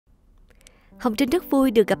Hồng Trinh rất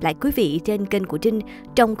vui được gặp lại quý vị trên kênh của Trinh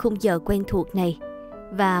trong khung giờ quen thuộc này.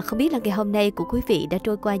 Và không biết là ngày hôm nay của quý vị đã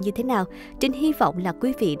trôi qua như thế nào. Trinh hy vọng là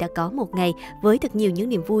quý vị đã có một ngày với thật nhiều những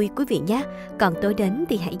niềm vui quý vị nhé. Còn tối đến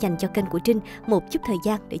thì hãy dành cho kênh của Trinh một chút thời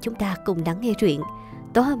gian để chúng ta cùng lắng nghe truyện.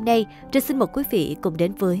 Tối hôm nay, Trinh xin mời quý vị cùng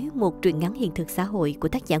đến với một truyện ngắn hiện thực xã hội của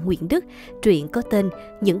tác giả Nguyễn Đức. Truyện có tên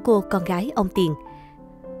Những cô con gái ông Tiền.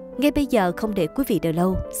 Ngay bây giờ không để quý vị đợi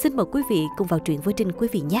lâu, xin mời quý vị cùng vào truyện với Trinh quý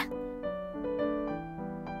vị nhé.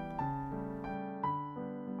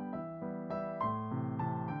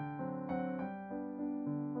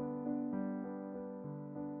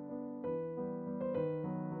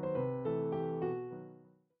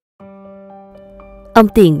 Ông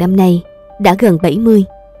Tiền năm nay đã gần 70,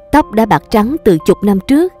 tóc đã bạc trắng từ chục năm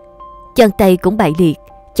trước. Chân tay cũng bại liệt,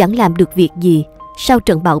 chẳng làm được việc gì sau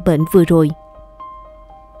trận bạo bệnh vừa rồi.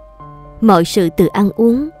 Mọi sự từ ăn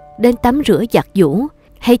uống đến tắm rửa giặt giũ,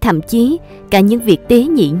 hay thậm chí cả những việc tế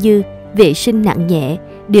nhị như vệ sinh nặng nhẹ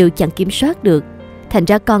đều chẳng kiểm soát được. Thành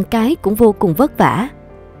ra con cái cũng vô cùng vất vả.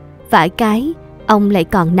 Phải cái, ông lại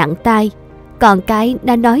còn nặng tai. Còn cái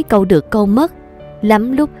đã nói câu được câu mất.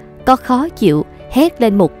 Lắm lúc có khó chịu, hét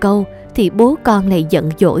lên một câu thì bố con lại giận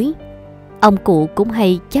dỗi. Ông cụ cũng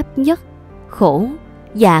hay chấp nhất. Khổ,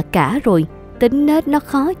 già cả rồi, tính nết nó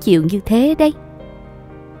khó chịu như thế đấy.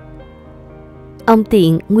 Ông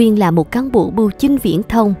Tiền nguyên là một cán bộ bưu chính viễn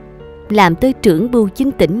thông, làm tới trưởng bưu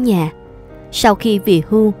chính tỉnh nhà. Sau khi về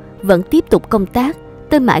hưu vẫn tiếp tục công tác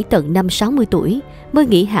tới mãi tận năm 60 tuổi mới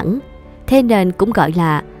nghỉ hẳn. Thế nên cũng gọi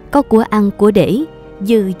là có của ăn của để,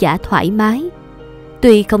 dư dả thoải mái.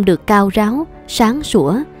 Tuy không được cao ráo, sáng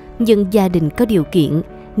sủa, nhưng gia đình có điều kiện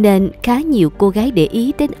nên khá nhiều cô gái để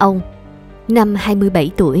ý đến ông. Năm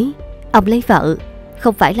 27 tuổi, ông lấy vợ.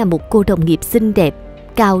 Không phải là một cô đồng nghiệp xinh đẹp,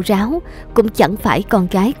 cao ráo, cũng chẳng phải con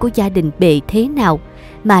gái của gia đình bề thế nào,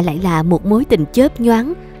 mà lại là một mối tình chớp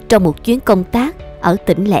nhoáng trong một chuyến công tác ở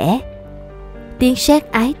tỉnh lẻ. Tiếng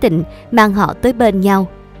sét ái tình mang họ tới bên nhau,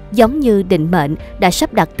 giống như định mệnh đã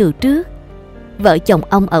sắp đặt từ trước. Vợ chồng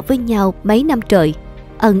ông ở với nhau mấy năm trời,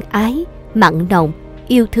 ân ái, mặn nồng,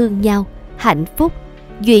 yêu thương nhau, hạnh phúc.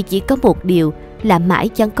 Duy chỉ có một điều là mãi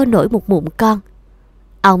chẳng có nổi một mụn con.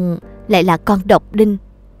 Ông lại là con độc đinh,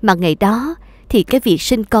 mà ngày đó thì cái việc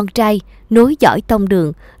sinh con trai nối dõi tông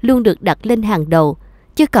đường luôn được đặt lên hàng đầu.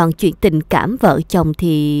 Chứ còn chuyện tình cảm vợ chồng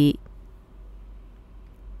thì...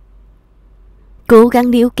 Cố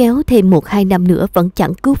gắng níu kéo thêm 1-2 năm nữa vẫn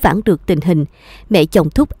chẳng cứu vãn được tình hình. Mẹ chồng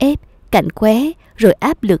thúc ép, cạnh khóe, rồi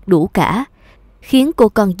áp lực đủ cả, khiến cô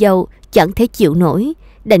con dâu chẳng thể chịu nổi,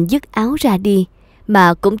 đành dứt áo ra đi,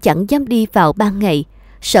 mà cũng chẳng dám đi vào ban ngày,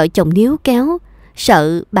 sợ chồng níu kéo,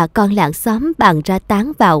 sợ bà con làng xóm bàn ra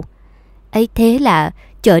tán vào. Ấy thế là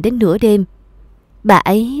chờ đến nửa đêm, bà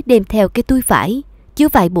ấy đem theo cái túi vải chứa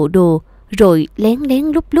vài bộ đồ, rồi lén lén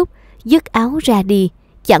lúc lúc dứt áo ra đi,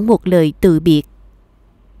 chẳng một lời từ biệt.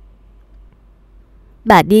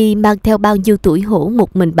 Bà đi mang theo bao nhiêu tuổi hổ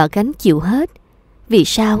một mình bà gánh chịu hết. Vì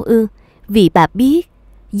sao ư? Vì bà biết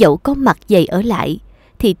dẫu có mặt dày ở lại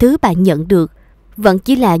thì thứ bà nhận được vẫn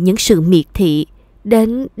chỉ là những sự miệt thị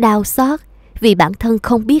đến đau xót, vì bản thân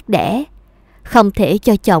không biết đẻ. Không thể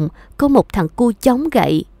cho chồng có một thằng cu chống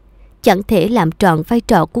gậy, chẳng thể làm tròn vai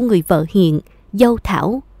trò của người vợ hiền, dâu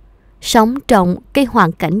thảo. Sống trong cái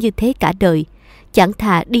hoàn cảnh như thế cả đời, chẳng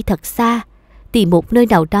thà đi thật xa, tìm một nơi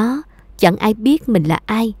nào đó chẳng ai biết mình là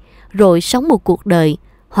ai, rồi sống một cuộc đời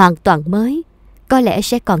hoàn toàn mới, có lẽ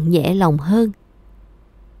sẽ còn nhẹ lòng hơn.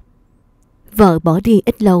 Vợ bỏ đi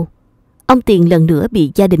ít lâu, ông Tiền lần nữa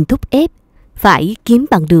bị gia đình thúc ép phải kiếm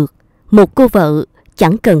bằng được một cô vợ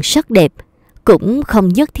chẳng cần sắc đẹp, cũng không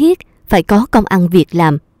nhất thiết phải có công ăn việc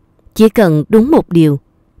làm, chỉ cần đúng một điều: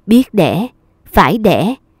 biết đẻ, phải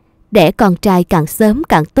đẻ. Đẻ con trai càng sớm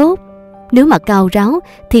càng tốt, nếu mà cao ráo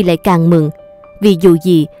thì lại càng mừng. Vì dù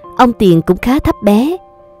gì ông Tiền cũng khá thấp bé,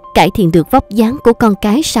 cải thiện được vóc dáng của con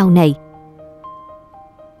cái sau này.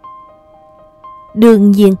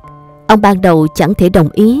 Đương nhiên ông ban đầu chẳng thể đồng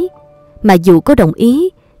ý, mà dù có đồng ý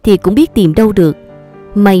thì cũng biết tìm đâu được.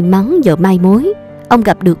 May mắn nhờ mai mối, ông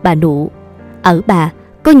gặp được bà Nụ. Ở bà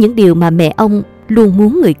có những điều mà mẹ ông luôn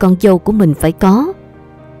muốn người con dâu của mình phải có.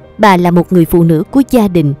 Bà là một người phụ nữ của gia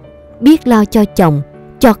đình, biết lo cho chồng,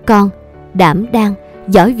 cho con, đảm đang,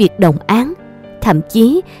 giỏi việc đồng áng. Thậm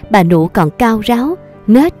chí bà Nụ còn cao ráo,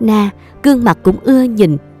 nết na, gương mặt cũng ưa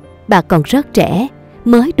nhìn. Bà còn rất trẻ,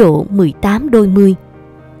 mới độ 18 đôi mươi.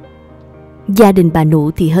 Gia đình bà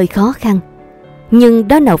Nụ thì hơi khó khăn, nhưng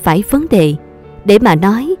đó nào phải vấn đề. Để mà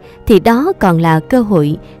nói thì đó còn là cơ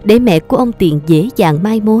hội để mẹ của ông Tiền dễ dàng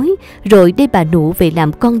mai mối, rồi để bà Nụ về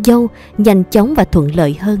làm con dâu nhanh chóng và thuận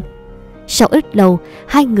lợi hơn. Sau ít lâu,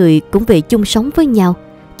 hai người cũng về chung sống với nhau,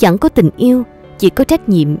 chẳng có tình yêu, chỉ có trách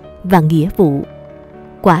nhiệm và nghĩa vụ.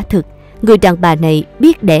 Quả thực, người đàn bà này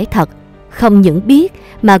biết đẻ thật, không những biết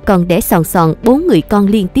mà còn đẻ sòn sòn 4 người con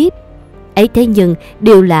liên tiếp. Ấy thế nhưng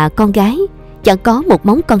đều là con gái, chẳng có một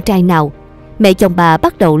móng con trai nào. Mẹ chồng bà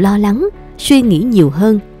bắt đầu lo lắng, suy nghĩ nhiều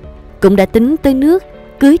hơn, cũng đã tính tới nước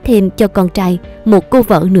cưới thêm cho con trai một cô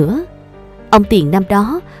vợ nữa. Ông Tiền năm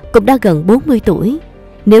đó cũng đã gần 40 tuổi,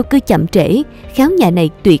 nếu cứ chậm trễ, khéo nhà này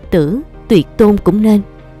tuyệt tử, tuyệt tôn cũng nên.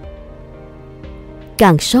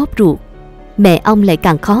 Càng sốt ruột, mẹ ông lại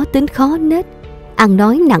càng khó tính khó nết, ăn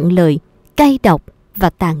nói nặng lời, cay độc và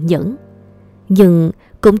tàn nhẫn. Nhưng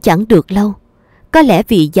cũng chẳng được lâu. Có lẽ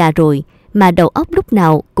vì già rồi mà đầu óc lúc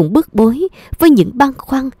nào cũng bức bối với những băn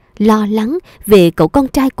khoăn, lo lắng về cậu con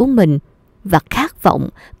trai của mình và khát vọng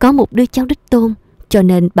có một đứa cháu đích tôn, cho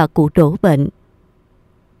nên bà cụ đổ bệnh.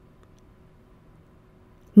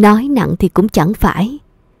 Nói nặng thì cũng chẳng phải,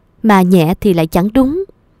 mà nhẹ thì lại chẳng đúng.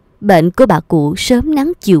 Bệnh của bà cụ sớm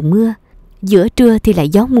nắng chiều mưa, giữa trưa thì lại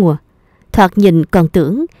gió mùa. Thoạt nhìn còn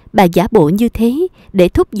tưởng bà giả bộ như thế để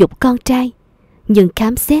thúc giục con trai, nhưng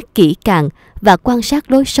khám xét kỹ càng và quan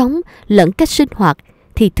sát lối sống lẫn cách sinh hoạt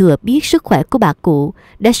thì thừa biết sức khỏe của bà cụ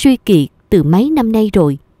đã suy kiệt từ mấy năm nay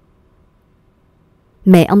rồi.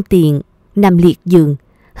 Mẹ ông Tiền nằm liệt giường,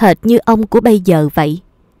 hệt như ông của bây giờ vậy.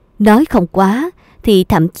 Nói không quá thì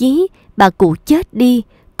thậm chí bà cụ chết đi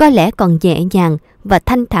có lẽ còn nhẹ nhàng và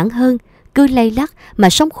thanh thản hơn cứ lay lắc mà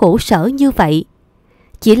sống khổ sở như vậy.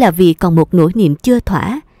 Chỉ là vì còn một nỗi niềm chưa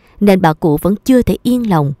thỏa nên bà cụ vẫn chưa thể yên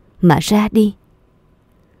lòng mà ra đi.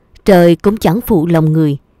 Trời cũng chẳng phụ lòng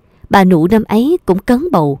người, bà Nụ năm ấy cũng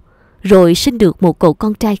cấn bầu, rồi sinh được một cậu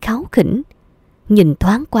con trai kháu khỉnh. Nhìn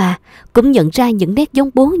thoáng qua cũng nhận ra những nét giống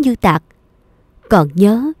bố như tạc. Còn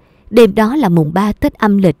nhớ đêm đó là mùng 3 Tết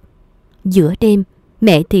âm lịch. Giữa đêm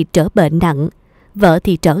mẹ thì trở bệnh nặng, vợ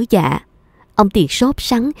thì trở dạ. Ông Tiền sốt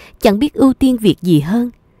sắng chẳng biết ưu tiên việc gì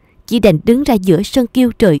hơn, chỉ đành đứng ra giữa sân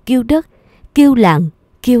kêu trời kêu đất, kêu làng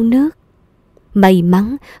kêu nước. May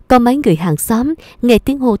mắn có mấy người hàng xóm nghe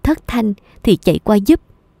tiếng hô thất thanh thì chạy qua giúp.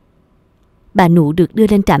 Bà Nụ được đưa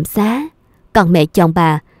lên trạm xá, còn mẹ chồng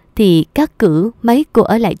bà thì cắt cử mấy cô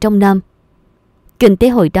ở lại trong năm. Kinh tế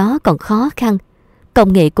hồi đó còn khó khăn,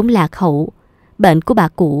 công nghệ cũng lạc hậu. Bệnh của bà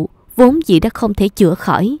cụ vốn dĩ đã không thể chữa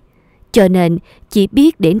khỏi, cho nên chỉ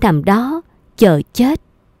biết để nằm đó chờ chết.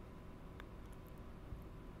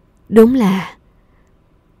 Đúng là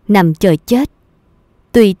nằm chờ chết.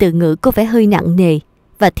 Tuy từ ngữ có vẻ hơi nặng nề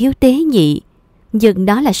và thiếu tế nhị, nhưng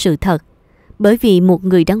đó là sự thật. Bởi vì một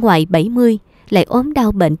người đã ngoài 70 lại ốm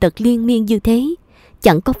đau bệnh tật liên miên như thế,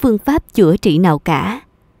 chẳng có phương pháp chữa trị nào cả.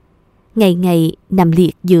 Ngày ngày nằm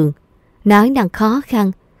liệt giường, nói năng khó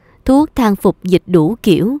khăn, thuốc thang phục dịch đủ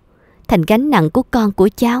kiểu, thành gánh nặng của con của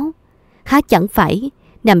cháu. Há chẳng phải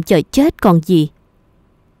nằm chờ chết còn gì.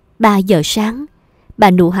 3 giờ sáng,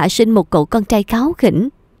 bà Nụ hạ sinh một cậu con trai kháu khỉnh,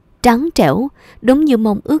 trắng trẻo, đúng như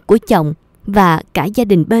mong ước của chồng và cả gia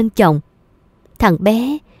đình bên chồng. Thằng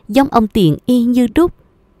bé giống ông Tiền y như đúc,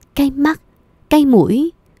 cái mắt, cái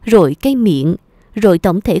mũi, rồi cái miệng, rồi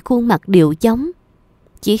tổng thể khuôn mặt đều giống.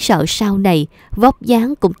 Chỉ sợ sau này vóc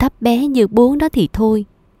dáng cũng thấp bé như bố nó thì thôi.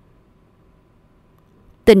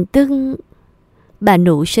 Tình tưng bà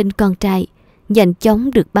Nụ sinh con trai, nhanh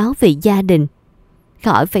chóng được báo về gia đình.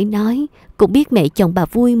 Khỏi phải nói, cũng biết mẹ chồng bà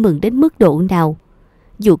vui mừng đến mức độ nào.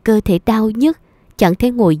 Dù cơ thể đau nhức, chẳng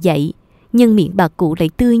thể ngồi dậy, nhưng miệng bà cụ lại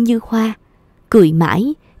tươi như hoa, cười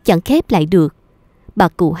mãi, chẳng khép lại được. Bà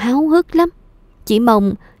cụ háo hức lắm, chỉ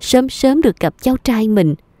mong sớm sớm được gặp cháu trai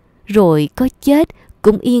mình, rồi có chết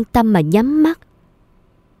cũng yên tâm mà nhắm mắt.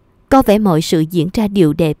 Có vẻ mọi sự diễn ra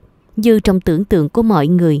đều đẹp như trong tưởng tượng của mọi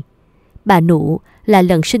người. Bà Nụ là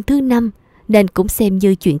lần sinh thứ 5 nên cũng xem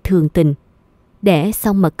như chuyện thường tình. Đẻ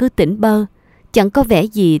xong mà cứ tỉnh bơ, chẳng có vẻ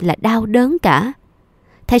gì là đau đớn cả.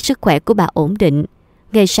 Thấy sức khỏe của bà ổn định,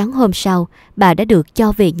 ngày sáng hôm sau bà đã được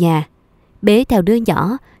cho về nhà, bế theo đứa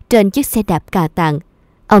nhỏ trên chiếc xe đạp cà tàng.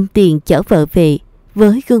 Ông Tiền chở vợ về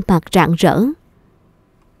với gương mặt rạng rỡ.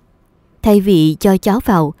 Thay vì cho cháu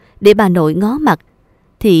vào để bà nội ngó mặt,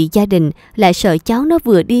 thì gia đình lại sợ cháu nó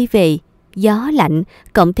vừa đi về, gió lạnh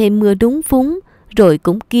cộng thêm mưa đúng phúng, rồi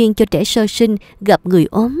cũng kiêng cho trẻ sơ sinh gặp người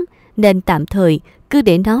ốm, nên tạm thời cứ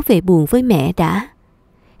để nó về buồn với mẹ đã.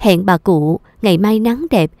 Hẹn bà cụ ngày mai nắng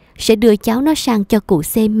đẹp sẽ đưa cháu nó sang cho cụ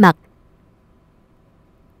xem mặt.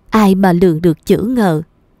 Ai mà lường được chữ ngờ,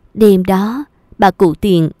 đêm đó bà cụ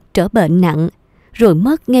Tiền trở bệnh nặng, rồi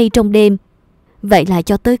mất ngay trong đêm. Vậy là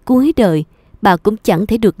cho tới cuối đời, bà cũng chẳng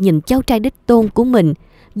thể được nhìn cháu trai đích tôn của mình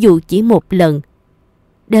dù chỉ một lần.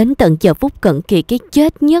 Đến tận giờ phút cận kề cái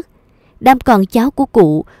chết nhất, đám con cháu của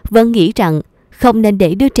cụ vẫn nghĩ rằng không nên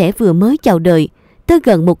để đứa trẻ vừa mới chào đời tới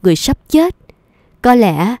gần một người sắp chết. Có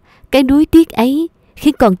lẽ cái nuối tiếc ấy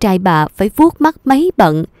khiến con trai bà phải vuốt mắt mấy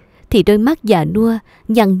bận, thì đôi mắt già nua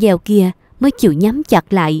nhăn nhèo kia mới chịu nhắm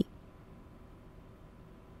chặt lại.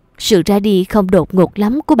 Sự ra đi không đột ngột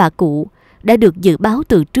lắm của bà cụ đã được dự báo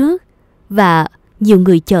từ trước và nhiều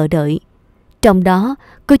người chờ đợi. Trong đó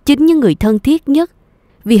có chính những người thân thiết nhất,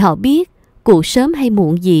 vì họ biết cụ sớm hay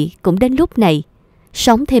muộn gì cũng đến lúc này.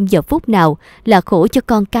 Sống thêm giờ phút nào là khổ cho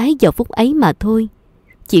con cái giờ phút ấy mà thôi.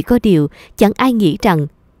 Chỉ có điều chẳng ai nghĩ rằng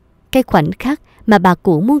cái khoảnh khắc mà bà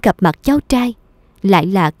cụ muốn gặp mặt cháu trai lại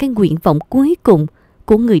là cái nguyện vọng cuối cùng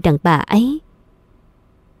của người đàn bà ấy.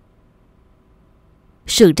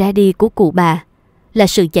 Sự ra đi của cụ bà là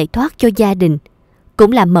sự giải thoát cho gia đình,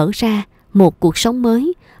 cũng là mở ra một cuộc sống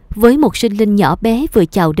mới với một sinh linh nhỏ bé vừa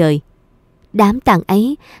chào đời. Đám tang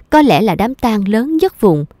ấy có lẽ là đám tang lớn nhất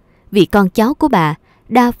vùng, vì con cháu của bà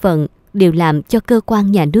đa phần đều làm cho cơ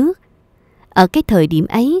quan nhà nước. Ở cái thời điểm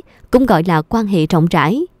ấy cũng gọi là quan hệ rộng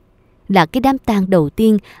rãi, là cái đám tang đầu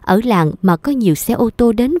tiên ở làng mà có nhiều xe ô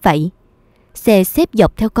tô đến vậy. Xe xếp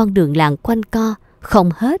dọc theo con đường làng quanh co không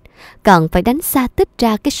hết, còn phải đánh xa tích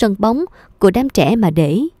ra cái sân bóng của đám trẻ mà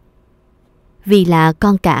để. Vì là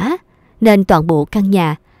con cả nên toàn bộ căn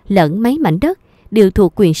nhà lẫn mấy mảnh đất đều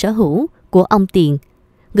thuộc quyền sở hữu của ông Tiền.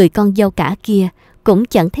 Người con dâu cả kia cũng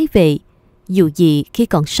chẳng thấy về, dù gì khi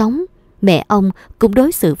còn sống mẹ ông cũng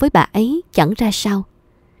đối xử với bà ấy chẳng ra sao,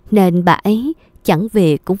 nên bà ấy chẳng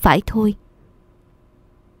về cũng phải thôi.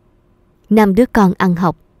 5 đứa con ăn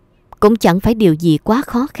học cũng chẳng phải điều gì quá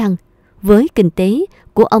khó khăn với kinh tế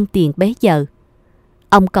của ông Tiền bấy giờ.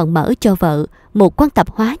 Ông còn mở cho vợ một quán tạp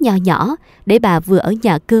hóa nho nhỏ để bà vừa ở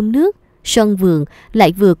nhà cơm nước, sân vườn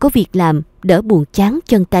lại vừa có việc làm đỡ buồn chán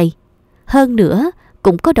chân tay. Hơn nữa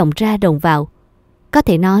cũng có đồng ra đồng vào. Có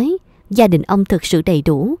thể nói gia đình ông thực sự đầy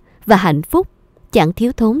đủ và hạnh phúc, chẳng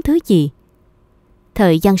thiếu thốn thứ gì.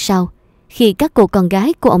 Thời gian sau, khi các cô con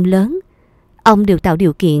gái của ông lớn, ông đều tạo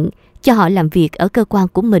điều kiện cho họ làm việc ở cơ quan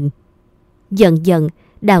của mình. Dần dần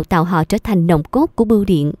đào tạo họ trở thành nòng cốt của bưu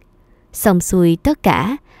điện. Xong xuôi tất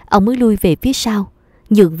cả, ông mới lui về phía sau,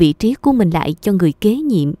 nhường vị trí của mình lại cho người kế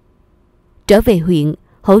nhiệm. Trở về huyện,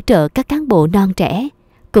 hỗ trợ các cán bộ non trẻ,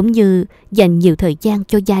 cũng như dành nhiều thời gian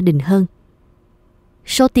cho gia đình hơn.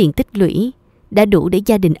 Số tiền tích lũy đã đủ để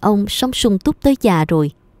gia đình ông sống sung túc tới già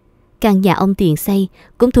rồi. Căn nhà ông Tiền xây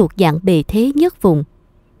cũng thuộc dạng bề thế nhất vùng.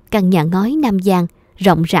 Căn nhà ngói Nam Giang,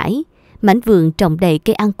 rộng rãi, mảnh vườn trồng đầy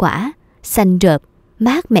cây ăn quả, xanh rợp,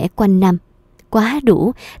 mát mẻ quanh năm, quá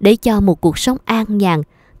đủ để cho một cuộc sống an nhàn,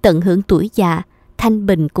 tận hưởng tuổi già, thanh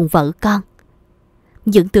bình cùng vợ con.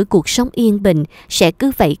 Những tưởng cuộc sống yên bình sẽ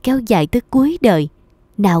cứ vậy kéo dài tới cuối đời.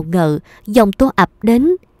 Nào ngờ dòng tố ập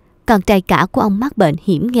đến, con trai cả của ông mắc bệnh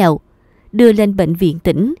hiểm nghèo, đưa lên bệnh viện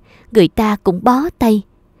tỉnh, người ta cũng bó tay.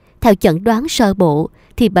 Theo chẩn đoán sơ bộ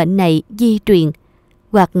thì bệnh này di truyền,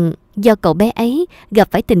 hoặc do cậu bé ấy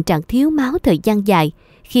gặp phải tình trạng thiếu máu thời gian dài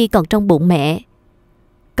khi còn trong bụng mẹ.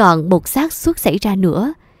 Còn một xác suất xảy ra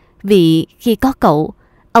nữa, vì khi có cậu,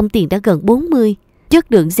 ông Tiền đã gần 40,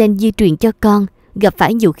 chất lượng gen di truyền cho con gặp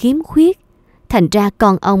phải nhiều khiếm khuyết, thành ra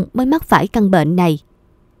con ông mới mắc phải căn bệnh này.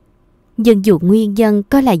 Nhưng dù nguyên nhân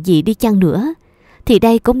có là gì đi chăng nữa, thì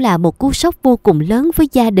đây cũng là một cú sốc vô cùng lớn với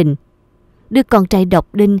gia đình. Đứa con trai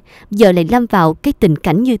độc đinh giờ lại lâm vào cái tình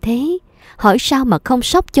cảnh như thế, hỏi sao mà không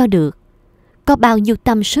sốc cho được. Có bao nhiêu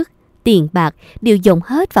tâm sức, tiền bạc đều dồn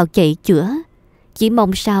hết vào chạy chữa, chỉ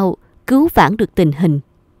mong sao cứu vãn được tình hình.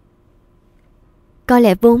 Có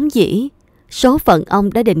lẽ vốn dĩ số phận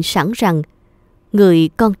ông đã định sẵn rằng người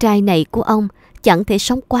con trai này của ông chẳng thể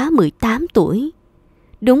sống quá 18 tuổi.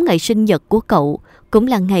 Đúng ngày sinh nhật của cậu cũng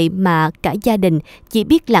là ngày mà cả gia đình chỉ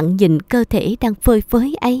biết lặng nhìn cơ thể đang phơi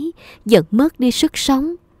phới ấy dần mất đi sức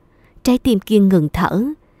sống. Trái tim kia ngừng thở,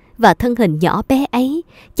 và thân hình nhỏ bé ấy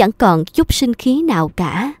chẳng còn chút sinh khí nào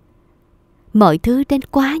cả. Mọi thứ đến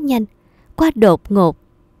quá nhanh, quá đột ngột.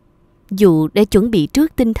 Dù đã chuẩn bị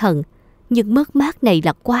trước tinh thần, nhưng mất mát này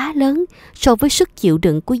là quá lớn so với sức chịu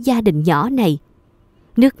đựng của gia đình nhỏ này.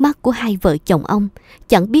 Nước mắt của hai vợ chồng ông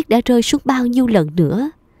chẳng biết đã rơi suốt bao nhiêu lần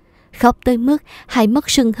nữa. Khóc tới mức hai mắt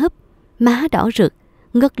sưng húp, má đỏ rực,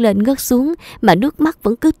 ngất lên ngất xuống mà nước mắt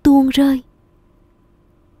vẫn cứ tuôn rơi.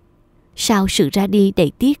 Sau sự ra đi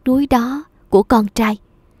đầy tiếc nuối đó của con trai,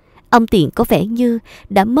 ông Tiền có vẻ như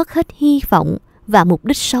đã mất hết hy vọng và mục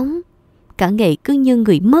đích sống. Cả ngày cứ như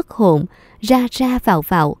người mất hồn, ra ra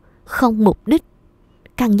vào, không mục đích.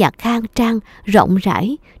 Căn nhà khang trang, rộng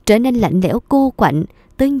rãi trở nên lạnh lẽo cô quạnh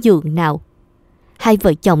tới giường nào. Hai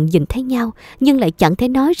vợ chồng nhìn thấy nhau nhưng lại chẳng thể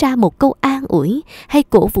nói ra một câu an ủi hay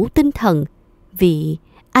cổ vũ tinh thần, vì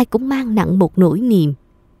ai cũng mang nặng một nỗi niềm.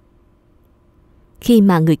 Khi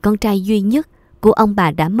mà người con trai duy nhất của ông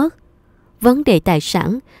bà đã mất, vấn đề tài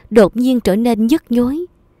sản đột nhiên trở nên nhức nhối.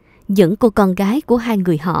 Những cô con gái của hai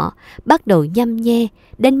người họ bắt đầu nhăm nhe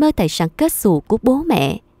đến mơ tài sản kết xù của bố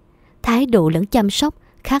mẹ. Thái độ lẫn chăm sóc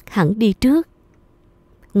khác hẳn đi trước.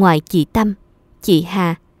 Ngoài chị Tâm, chị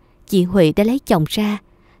Hà, chị Huệ đã lấy chồng ra,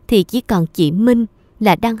 thì chỉ còn chị Minh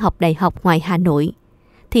là đang học đại học ngoài Hà Nội.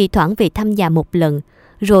 Thì thoảng về thăm nhà một lần,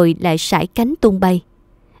 rồi lại sải cánh tung bay.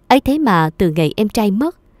 Ấy thế mà từ ngày em trai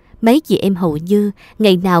mất, mấy chị em hầu như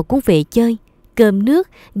ngày nào cũng về chơi, cơm nước,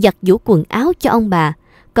 giặt giũ quần áo cho ông bà,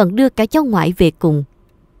 còn đưa cả cháu ngoại về cùng.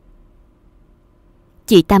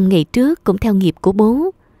 Chị Tâm ngày trước cũng theo nghiệp của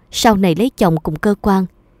bố, sau này lấy chồng cùng cơ quan.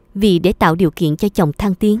 Vì để tạo điều kiện cho chồng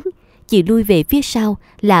thăng tiến, chị lui về phía sau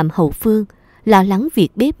làm hậu phương, lo lắng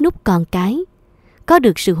việc bếp núc con cái. Có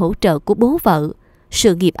được sự hỗ trợ của bố vợ,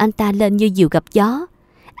 sự nghiệp anh ta lên như diều gặp gió.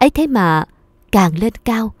 Ấy thế mà càng lên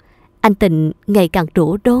cao, anh Tình ngày càng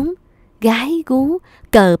đổ đốn, gái gú,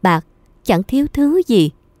 cờ bạc, chẳng thiếu thứ gì.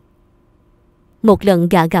 Một lần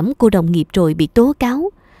gạ gẫm cô đồng nghiệp rồi bị tố cáo,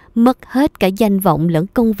 mất hết cả danh vọng lẫn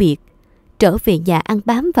công việc, trở về nhà ăn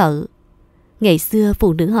bám vợ. Ngày xưa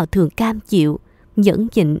phụ nữ họ thường cam chịu, nhẫn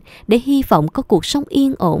nhịn để hy vọng có cuộc sống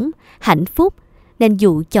yên ổn, hạnh phúc, nên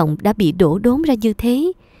dù chồng đã bị đổ đốn ra như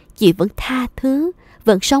thế, chị vẫn tha thứ,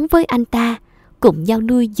 vẫn sống với anh ta, cùng nhau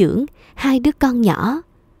nuôi dưỡng hai đứa con nhỏ.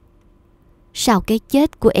 Sau cái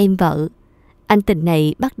chết của em vợ, anh Tình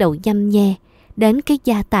này bắt đầu nhăm nhe đến cái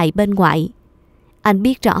gia tài bên ngoại. Anh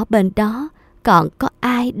biết rõ bên đó còn có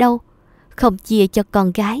ai đâu, không chia cho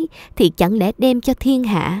con gái thì chẳng lẽ đem cho thiên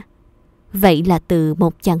hạ. Vậy là từ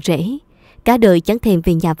một chàng rể, cả đời chẳng thèm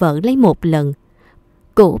về nhà vợ lấy một lần.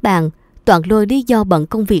 Cổ bàn toàn lôi lý do bận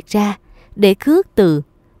công việc ra để khước từ.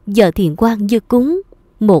 Giờ thiền quan như cúng,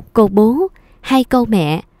 một câu bố, hai câu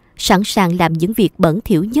mẹ, sẵn sàng làm những việc bẩn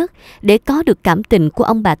thỉu nhất để có được cảm tình của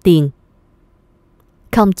ông bà Tiền.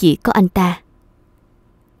 Không chỉ có anh ta,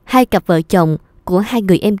 hai cặp vợ chồng của hai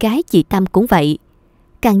người em gái chị Tâm cũng vậy.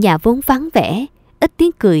 Căn nhà vốn vắng vẻ, ít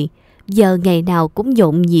tiếng cười, giờ ngày nào cũng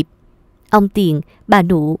nhộn nhịp. Ông Tiền, bà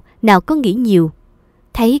Nụ nào có nghĩ nhiều.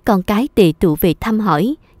 Thấy con cái tề tựu về thăm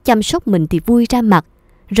hỏi, chăm sóc mình thì vui ra mặt,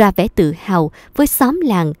 ra vẻ tự hào với xóm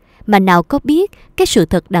làng, mà nào có biết cái sự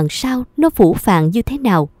thật đằng sau nó phũ phàng như thế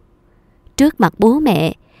nào. Trước mặt bố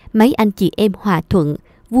mẹ, mấy anh chị em hòa thuận,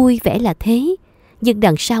 vui vẻ là thế, nhưng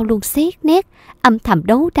đằng sau luôn xét nét, âm thầm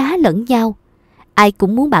đấu đá lẫn nhau. Ai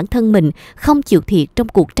cũng muốn bản thân mình không chịu thiệt trong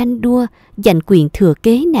cuộc tranh đua giành quyền thừa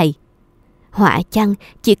kế này. Họa chăng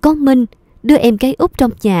chỉ có Minh, đứa em gái út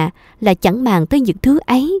trong nhà, là chẳng màng tới những thứ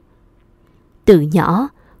ấy. Từ nhỏ,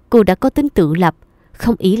 cô đã có tính tự lập,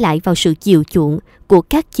 không ỷ lại vào sự chiều chuộng của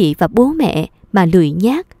các chị và bố mẹ mà lười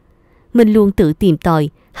nhác. Minh luôn tự tìm tòi,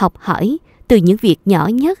 học hỏi từ những việc nhỏ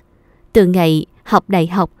nhất. Từ ngày học đại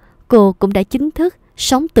học, cô cũng đã chính thức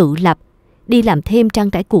sống tự lập, đi làm thêm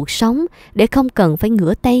trang trải cuộc sống để không cần phải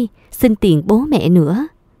ngửa tay xin tiền bố mẹ nữa.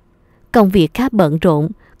 Công việc khá bận rộn,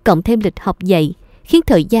 cộng thêm lịch học dày, khiến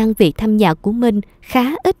thời gian về thăm nhà của Minh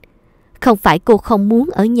khá ít. Không phải cô không muốn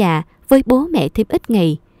ở nhà với bố mẹ thêm ít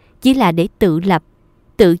ngày, chỉ là để tự lập,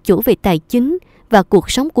 tự chủ về tài chính và cuộc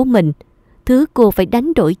sống của mình. Thứ cô phải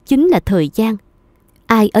đánh đổi chính là thời gian.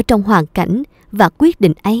 Ai ở trong hoàn cảnh và quyết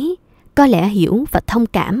định ấy có lẽ hiểu và thông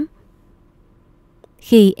cảm.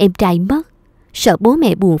 Khi em trai mất, sợ bố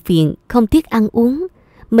mẹ buồn phiền không tiếc ăn uống,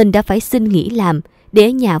 mình đã phải xin nghỉ làm để ở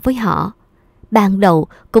nhà với họ. Ban đầu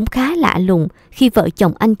cũng khá lạ lùng khi vợ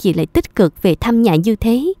chồng anh chị lại tích cực về thăm nhà như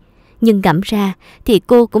thế, nhưng ngẫm ra thì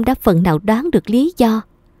cô cũng đã phần nào đoán được lý do.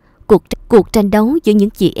 Cuộc tranh đấu giữa những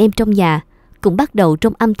chị em trong nhà cũng bắt đầu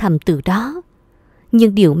trong âm thầm từ đó.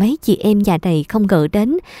 Nhưng điều mấy chị em nhà này không ngờ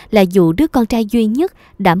đến là dù đứa con trai duy nhất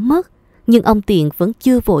đã mất, nhưng ông Tiền vẫn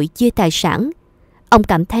chưa vội chia tài sản. Ông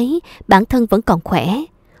cảm thấy bản thân vẫn còn khỏe,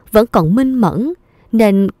 vẫn còn minh mẫn,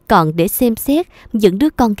 nên còn để xem xét những đứa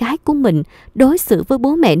con gái của mình đối xử với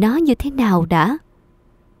bố mẹ nó như thế nào đã.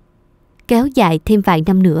 Kéo dài thêm vài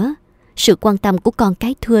năm nữa, sự quan tâm của con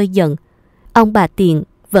cái thưa dần. Ông bà Tiền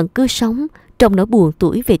vẫn cứ sống trong nỗi buồn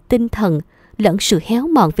tủi về tinh thần lẫn sự héo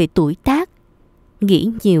mòn về tuổi tác.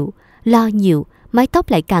 Nghĩ nhiều, lo nhiều, mái tóc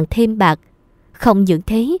lại càng thêm bạc. Không những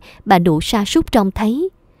thế, bà Nụ sa sút trông thấy.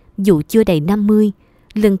 Dù chưa đầy 50,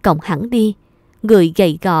 lưng còng hẳn đi, người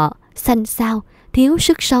gầy gò, xanh xao, thiếu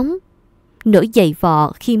sức sống. Nỗi dày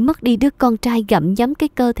vò khi mất đi đứa con trai gặm nhấm cái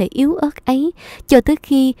cơ thể yếu ớt ấy cho tới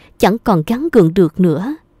khi chẳng còn gắng gượng được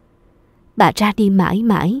nữa. Bà ra đi mãi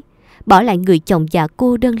mãi, bỏ lại người chồng già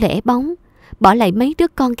cô đơn lẻ bóng, bỏ lại mấy đứa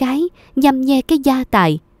con gái nhăm nhe cái gia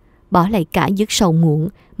tài, bỏ lại cả những sầu muộn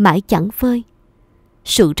mãi chẳng vơi.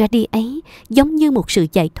 Sự ra đi ấy giống như một sự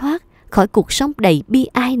giải thoát khỏi cuộc sống đầy bi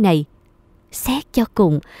ai này. Xét cho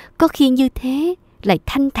cùng, có khi như thế lại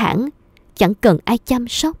thanh thản, chẳng cần ai chăm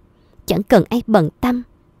sóc, chẳng cần ai bận tâm,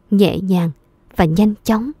 nhẹ nhàng và nhanh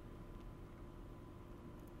chóng.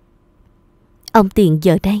 Ông Tiền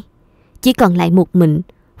giờ đây chỉ còn lại một mình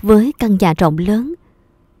với căn nhà rộng lớn,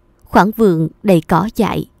 khoảng vườn đầy cỏ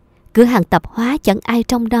dại, cửa hàng tạp hóa chẳng ai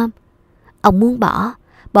trông nom. Ông muốn bỏ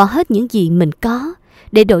hết những gì mình có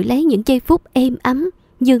để đổi lấy những giây phút êm ấm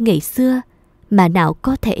như ngày xưa, mà nào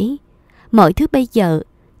có thể. Mọi thứ bây giờ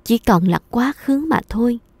chỉ còn là quá khứ mà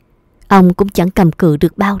thôi. Ông cũng chẳng cầm cự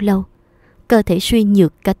được bao lâu. Cơ thể suy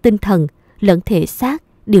nhược cả tinh thần lẫn thể xác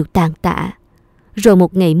đều tàn tạ. Rồi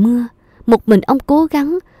một ngày mưa, một mình ông cố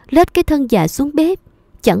gắng lết cái thân già xuống bếp,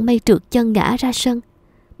 chẳng may trượt chân ngã ra sân,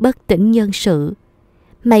 bất tỉnh nhân sự.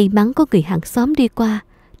 May mắn có người hàng xóm đi qua,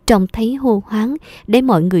 trông thấy hô hoáng để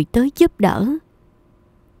mọi người tới giúp đỡ.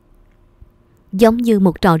 Giống như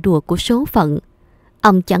một trò đùa của số phận,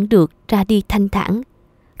 ông chẳng được ra đi thanh thản.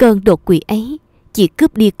 Cơn đột quỵ ấy chỉ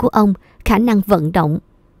cướp đi của ông khả năng vận động,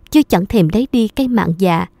 chứ chẳng thèm lấy đi cái mạng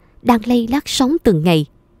già đang lay lắt sống từng ngày.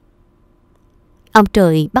 Ông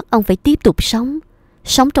trời bắt ông phải tiếp tục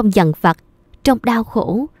sống trong dằn vặt, trong đau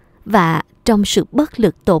khổ và trong sự bất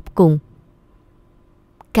lực tột cùng.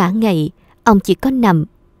 Cả ngày ông chỉ có nằm.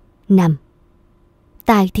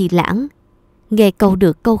 Tai thì lãng, nghe câu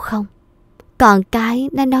được câu không. Còn cái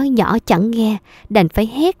nó nói nhỏ chẳng nghe, đành phải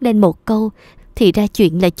hét lên một câu, thì ra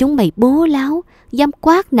chuyện là chúng mày bố láo, dám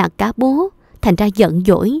quát nạt cả bố, thành ra giận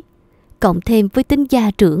dỗi. Cộng thêm với tính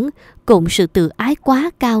gia trưởng cùng sự tự ái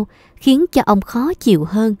quá cao, khiến cho ông khó chịu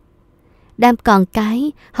hơn. Đám con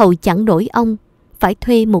cái hầu chẳng nổi ông, phải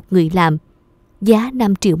thuê một người làm, giá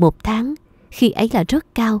 5 triệu một tháng, khi ấy là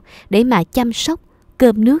rất cao, để mà chăm sóc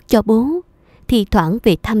cơm nước cho bố. Thì thoảng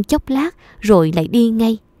về thăm chốc lát rồi lại đi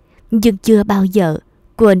ngay, nhưng chưa bao giờ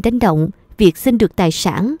quên đánh động việc xin được tài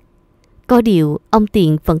sản. Có điều ông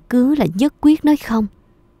Tiền vẫn cứ là nhất quyết nói không.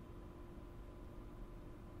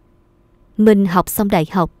 Mình học xong đại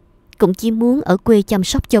học cũng chỉ muốn ở quê chăm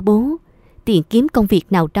sóc cho bố, tìm kiếm công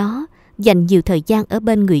việc nào đó, dành nhiều thời gian ở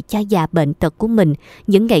bên người cha già bệnh tật của mình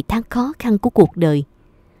những ngày tháng khó khăn của cuộc đời.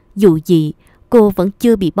 Dù gì, cô vẫn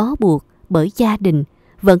chưa bị bó buộc bởi gia đình,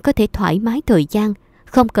 vẫn có thể thoải mái thời gian,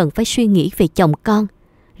 không cần phải suy nghĩ về chồng con,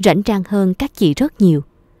 rảnh rang hơn các chị rất nhiều.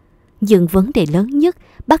 Nhưng vấn đề lớn nhất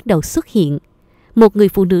bắt đầu xuất hiện. Một người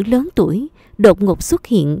phụ nữ lớn tuổi đột ngột xuất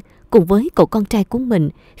hiện cùng với cậu con trai của mình,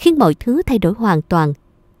 khiến mọi thứ thay đổi hoàn toàn.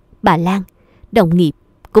 Bà Lan, đồng nghiệp,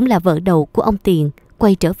 cũng là vợ đầu của ông Tiền,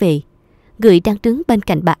 quay trở về. Người đang đứng bên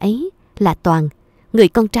cạnh bà ấy là Toàn, người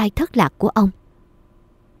con trai thất lạc của ông.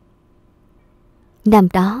 Năm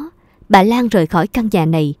đó, bà Lan rời khỏi căn nhà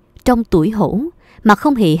này trong tuổi hổ, mà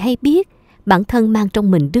không hề hay biết bản thân mang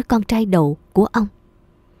trong mình đứa con trai đầu của ông.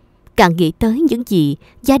 Càng nghĩ tới những gì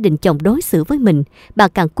gia đình chồng đối xử với mình, bà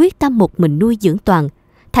càng quyết tâm một mình nuôi dưỡng Toàn,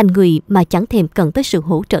 thành người mà chẳng thèm cần tới sự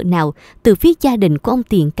hỗ trợ nào từ phía gia đình của ông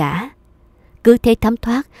Tiền cả. Cứ thế thấm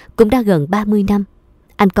thoát cũng đã gần 30 năm.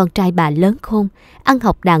 Anh con trai bà lớn khôn, ăn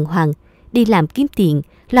học đàng hoàng, đi làm kiếm tiền,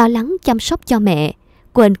 lo lắng chăm sóc cho mẹ,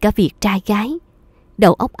 quên cả việc trai gái.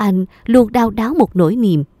 Đầu óc anh luôn đau đáu một nỗi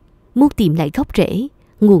niềm, muốn tìm lại gốc rễ,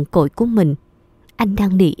 nguồn cội của mình. Anh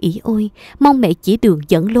năn nỉ ỉ ôi, mong mẹ chỉ đường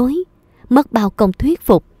dẫn lối. Mất bao công thuyết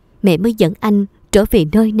phục, mẹ mới dẫn anh trở về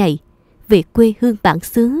nơi này, về quê hương bản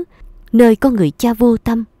xứ, nơi có người cha vô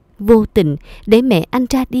tâm, vô tình, để mẹ anh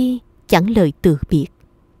ra đi chẳng lời từ biệt.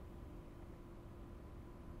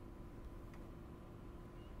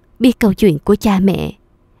 Biết câu chuyện của cha mẹ,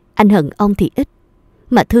 anh hận ông thì ít,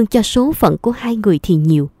 mà thương cho số phận của hai người thì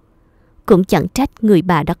nhiều. Cũng chẳng trách người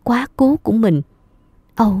bà đã quá cố của mình.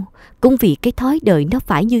 Âu, cũng vì cái thói đời nó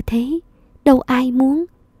phải như thế, đâu ai muốn.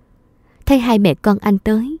 Thấy hai mẹ con anh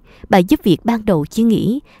tới, bà giúp việc ban đầu chỉ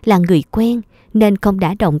nghĩ là người quen nên không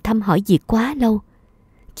đã động thăm hỏi gì quá lâu.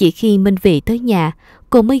 Chỉ khi Minh về tới nhà,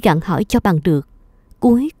 cô mới gặng hỏi cho bằng được.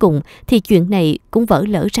 Cuối cùng thì chuyện này cũng vỡ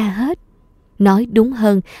lỡ ra hết. Nói đúng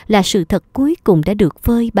hơn là sự thật cuối cùng đã được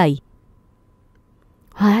phơi bày.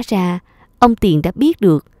 Hóa ra, ông Tiền đã biết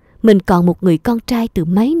được mình còn một người con trai từ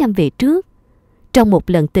mấy năm về trước. Trong một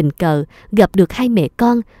lần tình cờ gặp được hai mẹ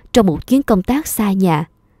con trong một chuyến công tác xa nhà.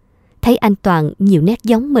 Thấy anh Toàn nhiều nét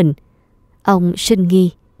giống mình, ông sinh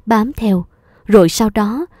nghi, bám theo, rồi sau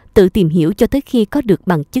đó tự tìm hiểu cho tới khi có được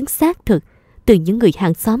bằng chứng xác thực từ những người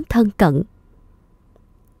hàng xóm thân cận.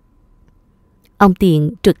 Ông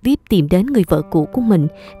Tiền trực tiếp tìm đến người vợ cũ của mình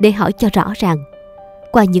để hỏi cho rõ ràng.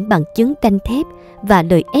 Qua những bằng chứng đanh thép và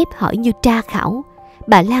lời ép hỏi như tra khảo,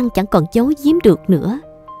 bà Lan chẳng còn giấu giếm được nữa.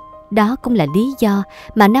 Đó cũng là lý do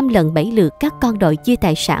mà 5 lần 7 lượt các con đòi chia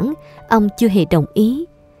tài sản, ông chưa hề đồng ý.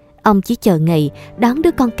 Ông chỉ chờ ngày đón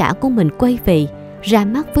đứa con cả của mình quay về, ra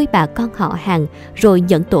mắt với bà con họ hàng rồi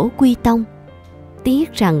nhận tổ quy tông.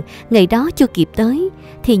 Tiếc rằng ngày đó chưa kịp tới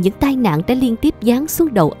thì những tai nạn đã liên tiếp giáng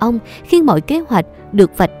xuống đầu ông, khiến mọi kế hoạch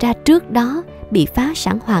được vạch ra trước đó bị phá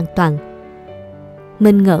sản hoàn toàn.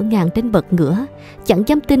 Mình ngỡ ngàng đến bật ngửa, chẳng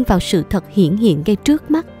dám tin vào sự thật hiển hiện ngay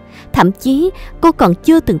trước mắt. Thậm chí cô còn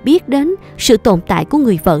chưa từng biết đến sự tồn tại của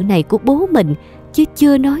người vợ này của bố mình, chứ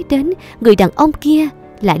chưa nói đến người đàn ông kia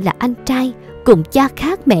lại là anh trai cùng cha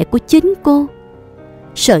khác mẹ của chính cô.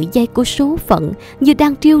 Sợi dây của số phận như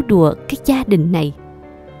đang trêu đùa cái gia đình này.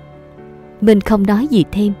 Mình không nói gì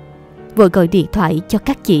thêm, vội gọi điện thoại cho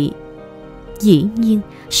các chị. Dĩ nhiên,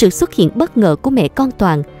 sự xuất hiện bất ngờ của mẹ con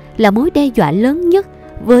Toàn là mối đe dọa lớn nhất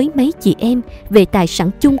với mấy chị em về tài sản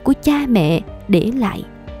chung của cha mẹ để lại.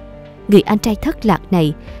 Người anh trai thất lạc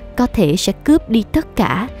này có thể sẽ cướp đi tất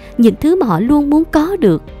cả những thứ mà họ luôn muốn có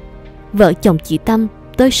được. Vợ chồng chị Tâm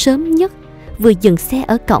tới sớm nhất, vừa dừng xe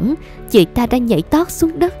ở cổng, chị ta đã nhảy tót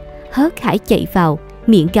xuống đất, hớt hải chạy vào,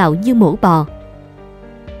 miệng gào như mổ bò.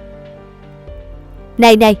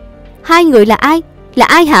 Này này, hai người là ai? Là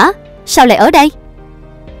ai hả? Sao lại ở đây?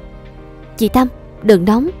 Chị Tâm, đừng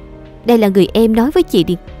nóng. Đây là người em nói với chị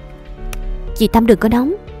Chị Tâm đừng có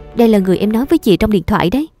nóng. Đây là người em nói với chị trong điện thoại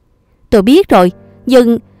đấy. Tôi biết rồi,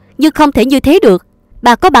 nhưng không thể như thế được.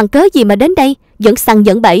 Bà có bằng cớ gì mà đến đây dẫn sằng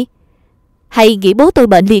dẫn bậy? Hay nghĩ bố tôi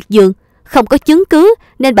bệnh liệt giường, không có chứng cứ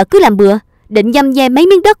nên bà cứ làm bừa, định nhăm nhe mấy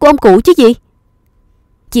miếng đất của ông cụ chứ gì?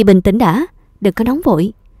 Chị bình tĩnh đã, đừng có nóng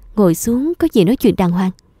vội. Ngồi xuống có gì nói chuyện đàng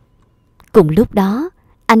hoàng. Cùng lúc đó,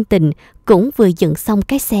 anh Tình cũng vừa dựng xong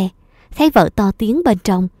cái xe. Thấy vợ to tiếng bên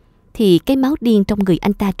trong thì cái máu điên trong người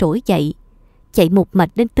anh ta trỗi dậy, chạy một mạch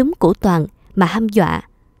đến túm cổ Toàn mà hăm dọa.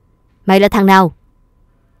 Mày là thằng nào?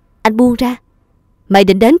 Anh buông ra. Mày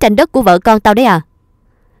định đến tranh đất của vợ con tao đấy à?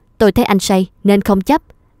 Tôi thấy anh say nên không chấp.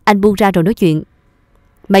 Anh buông ra rồi nói chuyện.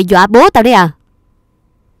 Mày dọa bố tao đấy à?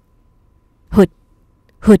 Hụt,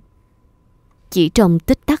 hụt. Chỉ trong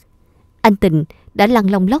tích tắc, anh Tình đã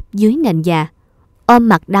lăn lông lóc dưới nền nhà, ôm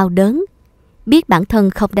mặt đau đớn. Biết bản thân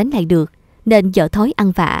không đánh lại được nên dở thói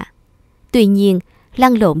ăn vạ. Tuy nhiên,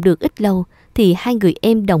 lăn lộn được ít lâu thì hai người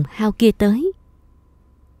em đồng hao kia tới.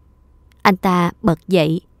 Anh ta bật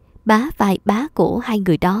dậy, bá vai bá cổ hai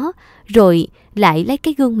người đó, rồi lại lấy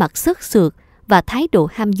cái gương mặt sất sượt và thái độ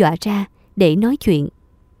hăm dọa ra để nói chuyện.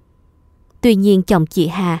 Tuy nhiên chồng chị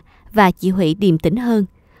Hà và chị Huệ điềm tĩnh hơn,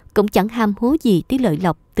 cũng chẳng ham hố gì tí lợi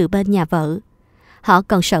lộc từ bên nhà vợ. Họ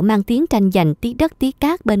còn sợ mang tiếng tranh giành tí đất tí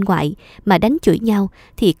cát bên ngoại mà đánh chửi nhau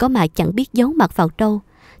thì có mà chẳng biết giấu mặt vào đâu,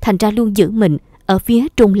 thành ra luôn giữ mình ở phía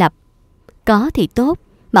trung lập. Có thì tốt,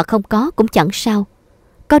 mà không có cũng chẳng sao.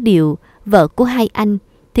 Có điều vợ của hai anh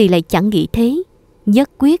thì lại chẳng nghĩ thế, nhất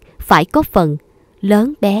quyết phải có phần,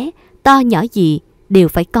 lớn bé, to nhỏ gì đều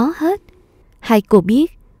phải có hết. Hai cô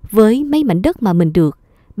biết với mấy mảnh đất mà mình được,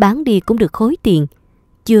 bán đi cũng được khối tiền.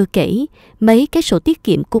 Chưa kể mấy cái sổ tiết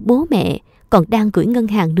kiệm của bố mẹ còn đang gửi ngân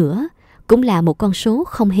hàng nữa, cũng là một con số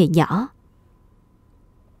không hề nhỏ.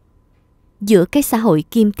 Giữa cái xã hội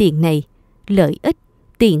kim tiền này, lợi ích,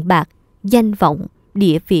 tiền bạc, danh vọng,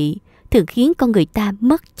 địa vị thường khiến con người ta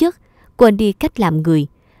mất chất, quên đi cách làm người,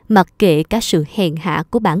 mặc kệ cả sự hèn hạ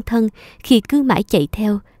của bản thân khi cứ mãi chạy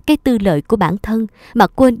theo cái tư lợi của bản thân mà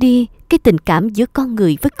quên đi cái tình cảm giữa con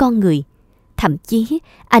người với con người. Thậm chí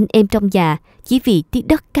anh em trong nhà chỉ vì tí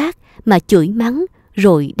đất cát mà chửi mắng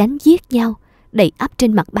rồi đánh giết nhau, đầy ắp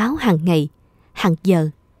trên mặt báo hàng ngày, hàng giờ.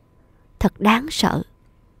 Thật đáng sợ.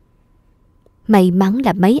 May mắn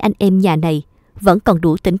là mấy anh em nhà này vẫn còn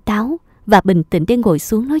đủ tỉnh táo và bình tĩnh để ngồi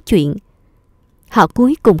xuống nói chuyện. Họ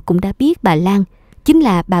cuối cùng cũng đã biết bà Lan chính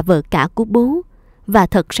là bà vợ cả của bố, và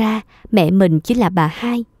thật ra mẹ mình chỉ là bà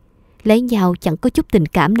hai. Lấy nhau chẳng có chút tình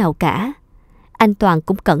cảm nào cả. Anh Toàn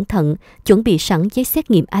cũng cẩn thận chuẩn bị sẵn giấy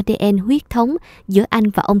xét nghiệm ADN huyết thống giữa anh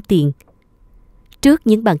và ông Tiền. Trước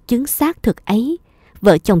những bằng chứng xác thực ấy,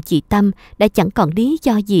 vợ chồng chị Tâm đã chẳng còn lý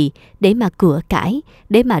do gì để mà cựa cãi,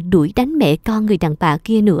 để mà đuổi đánh mẹ con người đàn bà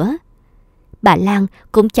kia nữa. Bà Lan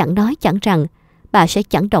cũng chẳng nói chẳng rằng bà sẽ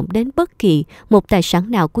chẳng động đến bất kỳ một tài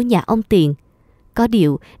sản nào của nhà ông Tiền. Có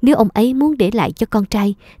điều nếu ông ấy muốn để lại cho con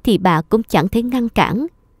trai thì bà cũng chẳng thể ngăn cản.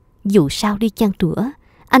 Dù sao đi chăng nữa,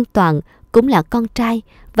 anh Toàn cũng là con trai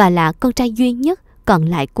và là con trai duy nhất còn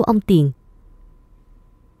lại của ông Tiền.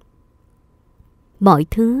 Mọi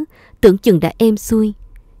thứ tưởng chừng đã êm xuôi,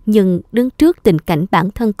 nhưng đứng trước tình cảnh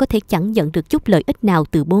bản thân có thể chẳng nhận được chút lợi ích nào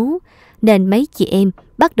từ bố, nên mấy chị em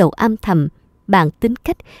bắt đầu âm thầm bàn tính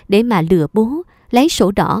cách để mà lừa bố lấy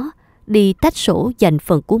sổ đỏ đi tách sổ dành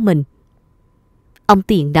phần của mình. Ông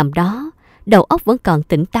Tiền nằm đó, đầu óc vẫn còn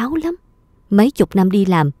tỉnh táo lắm. Mấy chục năm đi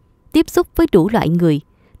làm, tiếp xúc với đủ loại người,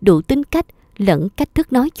 đủ tính cách lẫn cách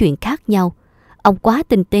thức nói chuyện khác nhau. Ông quá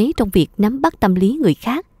tinh tế trong việc nắm bắt tâm lý người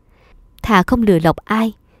khác. Thà không lừa lọc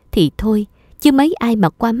ai thì thôi, chứ mấy ai mà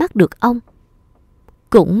qua mắt được ông.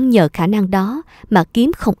 Cũng nhờ khả năng đó mà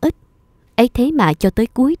kiếm không ít. Ấy thế mà cho tới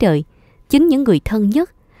cuối đời, chính những người thân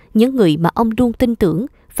nhất, những người mà ông luôn tin tưởng,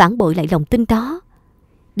 phản bội lại lòng tin đó.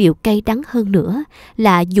 Điều cay đắng hơn nữa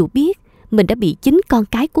là dù biết mình đã bị chính con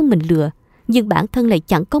cái của mình lừa, nhưng bản thân lại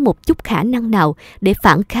chẳng có một chút khả năng nào để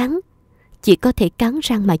phản kháng. Chỉ có thể cắn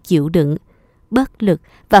răng mà chịu đựng. Bất lực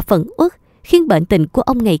và phẫn uất khiến bệnh tình của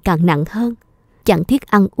ông ngày càng nặng hơn. Chẳng thiết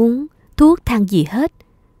ăn uống, thuốc thang gì hết.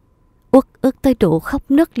 Uất ức tới độ khóc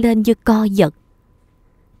nấc lên như co giật.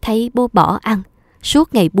 Thấy bố bỏ ăn,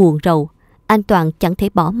 suốt ngày buồn rầu, anh Toàn chẳng thể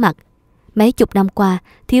bỏ mặc. Mấy chục năm qua,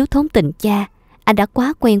 thiếu thốn tình cha, anh đã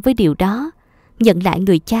quá quen với điều đó. Nhận lại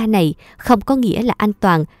người cha này không có nghĩa là anh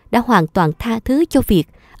Toàn đã hoàn toàn tha thứ cho việc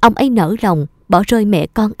ông ấy nỡ lòng bỏ rơi mẹ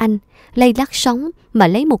con anh, lay lắt sống mà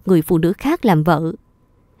lấy một người phụ nữ khác làm vợ.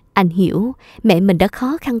 Anh hiểu mẹ mình đã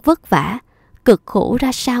khó khăn vất vả, cực khổ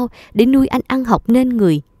ra sao để nuôi anh ăn học nên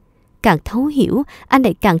người. Càng thấu hiểu, anh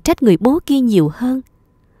lại càng trách người bố kia nhiều hơn.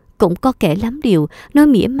 Cũng có kẻ lắm điều nói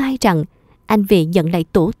mỉa mai rằng anh về nhận lại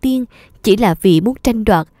tổ tiên chỉ là vì muốn tranh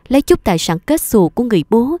đoạt lấy chút tài sản kết xù của người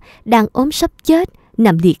bố đang ốm sắp chết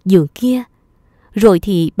nằm liệt giường kia. Rồi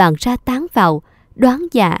thì bàn ra tán vào, đoán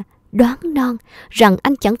dạ, đoán non rằng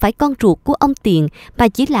anh chẳng phải con ruột của ông Tiền mà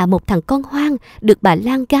chỉ là một thằng con hoang được bà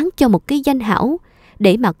Lan gán cho một cái danh hảo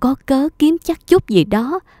để mà có cớ kiếm chắc chút gì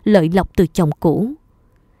đó lợi lộc từ chồng cũ.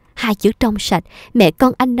 Hai chữ trong sạch mẹ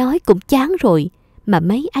con anh nói cũng chán rồi, mà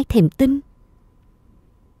mấy ai thèm tin.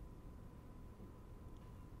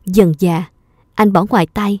 Dần dà, anh bỏ ngoài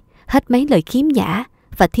tay hết mấy lời khiếm nhã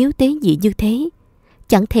và thiếu tế nhị như thế.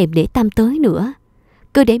 Chẳng thèm để tâm tới nữa.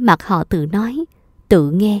 Cứ để mặc họ tự nói,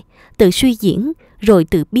 tự nghe, tự suy diễn, rồi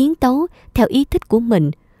tự biến tấu theo ý thích của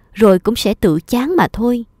mình, rồi cũng sẽ tự chán mà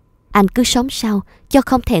thôi. Anh cứ sống sao cho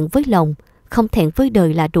không thẹn với lòng, không thẹn với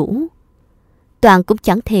đời là đủ. Toàn cũng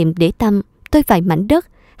chẳng thèm để tâm tới vài mảnh đất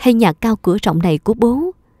hay nhà cao cửa rộng này của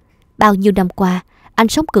bố. Bao nhiêu năm qua, anh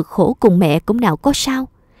sống cực khổ cùng mẹ cũng nào có sao.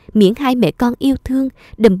 Miễn hai mẹ con yêu thương,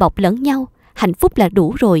 đùm bọc lẫn nhau, hạnh phúc là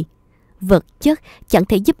đủ rồi. Vật chất chẳng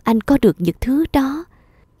thể giúp anh có được những thứ đó.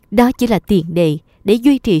 Đó chỉ là tiền đề để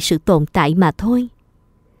duy trì sự tồn tại mà thôi.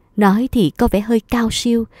 Nói thì có vẻ hơi cao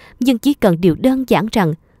siêu, nhưng chỉ cần điều đơn giản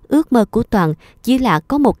rằng ước mơ của Toàn chỉ là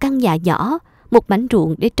có một căn nhà nhỏ, một mảnh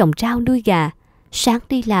ruộng để trồng rau nuôi gà. Sáng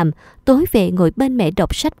đi làm, tối về ngồi bên mẹ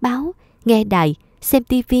đọc sách báo, nghe đài, xem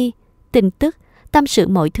tivi, tin tức, tâm sự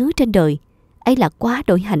mọi thứ trên đời. Ấy là quá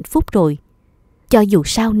đổi hạnh phúc rồi. Cho dù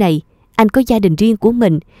sau này anh có gia đình riêng của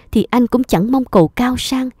mình thì anh cũng chẳng mong cầu cao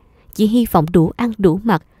sang, chỉ hy vọng đủ ăn đủ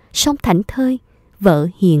mặc, sống thảnh thơi, vợ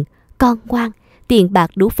hiền, con ngoan, tiền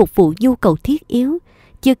bạc đủ phục vụ nhu cầu thiết yếu.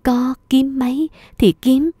 Chứ có kiếm mấy thì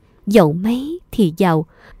kiếm, giàu mấy thì giàu,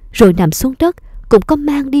 rồi nằm xuống đất cũng có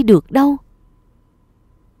mang đi được đâu.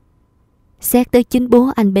 Xét tới chính bố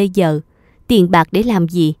anh bây giờ, tiền bạc để làm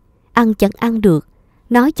gì? Ăn chẳng ăn được,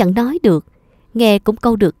 nói chẳng nói được, nghe cũng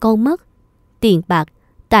câu được câu mất. Tiền bạc,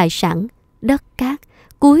 tài sản, đất cát,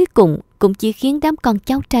 cuối cùng cũng chỉ khiến đám con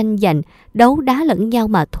cháu tranh giành, đấu đá lẫn nhau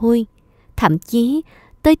mà thôi. Thậm chí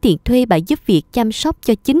tới tiền thuê bà giúp việc chăm sóc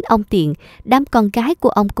cho chính ông Tiền, đám con gái của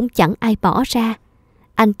ông cũng chẳng ai bỏ ra.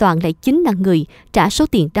 Anh Toàn lại chính là người trả số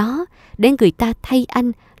tiền đó để người ta thay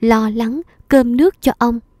anh lo lắng cơm nước cho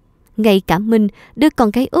ông. Ngay cả Minh, đứa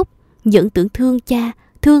con gái út, những tưởng thương cha,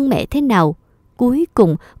 thương mẹ thế nào, cuối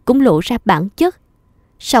cùng cũng lộ ra bản chất.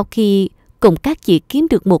 Sau khi cùng các chị kiếm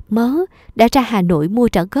được một mớ, đã ra Hà Nội mua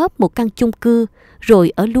trả góp một căn chung cư, rồi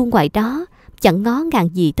ở luôn ngoài đó, chẳng ngó ngàng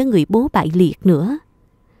gì tới người bố bại liệt nữa.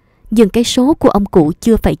 Nhưng cái số của ông cụ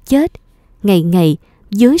chưa phải chết. Ngày ngày,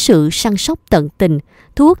 dưới sự săn sóc tận tình,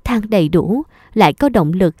 thuốc thang đầy đủ, lại có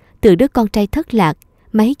động lực từ đứa con trai thất lạc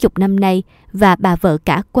mấy chục năm nay và bà vợ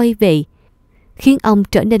cả quay về, khiến ông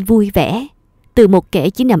trở nên vui vẻ. Từ một kẻ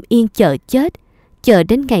chỉ nằm yên chờ chết, chờ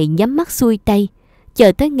đến ngày nhắm mắt xuôi tay,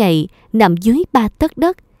 chờ tới ngày nằm dưới 3 tấc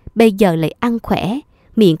đất, bây giờ lại ăn khỏe,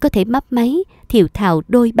 miệng có thể mấp máy, thều thào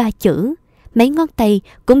đôi ba chữ, mấy ngón tay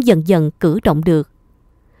cũng dần dần cử động được.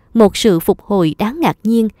 Một sự phục hồi đáng ngạc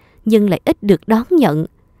nhiên, nhưng lại ít được đón nhận.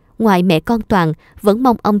 Ngoài mẹ con Toàn vẫn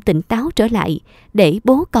mong ông tỉnh táo trở lại để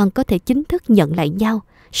bố con có thể chính thức nhận lại nhau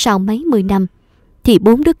sau mấy mươi năm, thì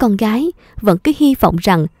 4 đứa con gái vẫn cứ hy vọng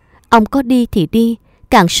rằng ông có đi thì đi,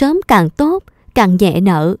 càng sớm càng tốt, càng nhẹ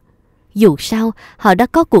nợ. Dù sao họ đã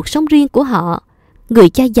có cuộc sống riêng của họ. Người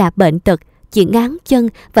cha già bệnh tật chỉ ngán chân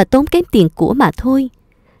và tốn kém tiền của mà thôi.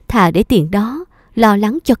 Thà để tiền đó lo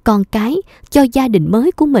lắng cho con cái, cho gia đình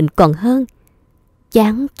mới của mình còn hơn.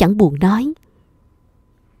 Chán chẳng buồn nói.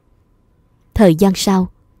 Thời gian sau,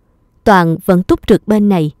 Toàn vẫn túc trực bên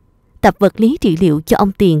này, tập vật lý trị liệu cho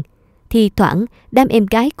ông Tiền. Thì thoảng đám em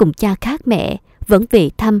gái cùng cha khác mẹ vẫn về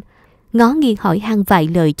thăm, ngó nghiêng hỏi han vài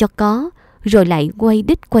lời cho có, rồi lại quay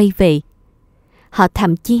đích quay về. Họ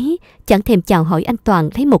thậm chí chẳng thèm chào hỏi anh Toàn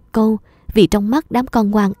lấy một câu, vì trong mắt đám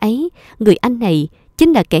con ngoan ấy, người anh này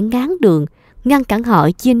chính là kẻ ngáng đường, ngăn cản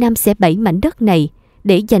họ chia 5/7 mảnh đất này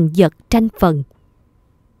để giành giật tranh phần.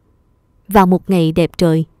 Vào một ngày đẹp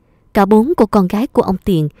trời, cả 4 cô con gái của ông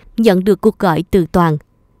Tiền nhận được cuộc gọi từ Toàn.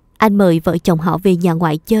 Anh mời vợ chồng họ về nhà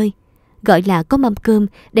ngoại chơi, gọi là có mâm cơm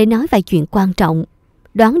để nói vài chuyện quan trọng.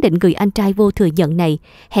 Đoán định người anh trai vô thừa nhận này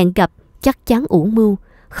hẹn gặp chắc chắn ủ mưu,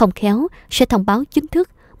 không khéo sẽ thông báo chính thức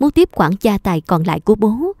muốn tiếp quản gia tài còn lại của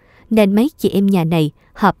bố, nên mấy chị em nhà này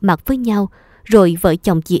họp mặt với nhau, rồi vợ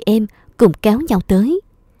chồng chị em cùng kéo nhau tới.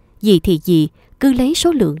 Gì thì gì, cứ lấy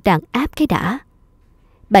số lượng đàn áp cái đã.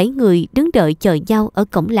 7 người đứng đợi chờ nhau ở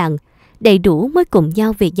cổng làng, đầy đủ mới cùng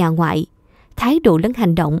nhau về nhà ngoại. Thái độ lẫn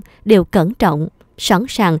hành động đều cẩn trọng, sẵn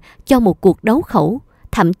sàng cho một cuộc đấu khẩu,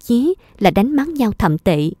 thậm chí là đánh mắng nhau thậm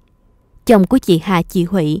tệ. Chồng của chị Hà, chị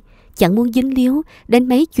Huệ chẳng muốn dính líu đến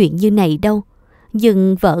mấy chuyện như này đâu,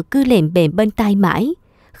 nhưng vợ cứ lèm bèm bên tai mãi,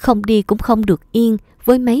 không đi cũng không được yên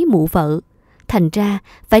với mấy mụ vợ. Thành ra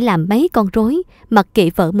phải làm mấy con rối mặc kệ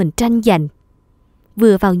vợ mình tranh giành.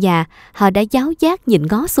 Vừa vào nhà, họ đã giáo giác nhìn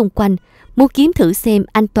ngó xung quanh, muốn kiếm thử xem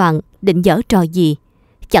anh Toàn định giở trò gì.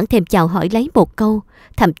 Chẳng thèm chào hỏi lấy một câu,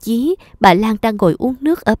 thậm chí bà Lan đang ngồi uống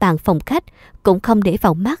nước ở bàn phòng khách cũng không để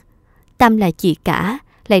vào mắt. Tâm là chị cả,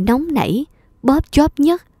 lại nóng nảy, bóp chóp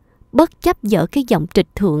nhất, bất chấp dở cái giọng trịch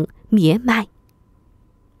thượng, mỉa mai.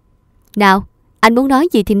 Nào, anh muốn nói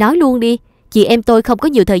gì thì nói luôn đi, chị em tôi không có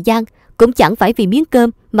nhiều thời gian, cũng chẳng phải vì miếng cơm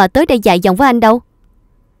mà tới đây dài dòng với anh đâu.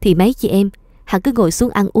 Thì mấy chị em, hẳn cứ ngồi xuống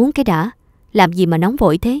ăn uống cái đã, làm gì mà nóng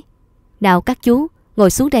vội thế. Nào các chú, ngồi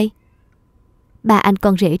xuống đây. Ba anh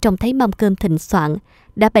con rể trông thấy mâm cơm thịnh soạn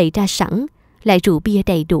đã bày ra sẵn, lại rượu bia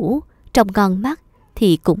đầy đủ, trông ngon mắt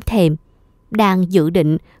thì cũng thèm. Đang dự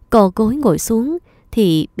định cò gối ngồi xuống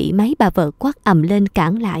thì bị mấy bà vợ quát ầm lên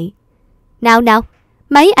cản lại. Nào nào,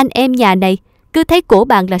 mấy anh em nhà này cứ thấy của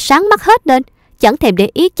bạn là sáng mắt hết lên, chẳng thèm để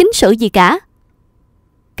ý chính sự gì cả.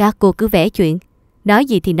 Các cô cứ vẽ chuyện, nói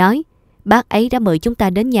gì thì nói, bác ấy đã mời chúng ta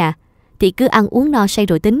đến nhà thì cứ ăn uống no say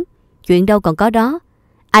rồi tính, chuyện đâu còn có đó,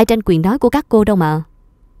 ai tranh quyền nói của các cô đâu mà.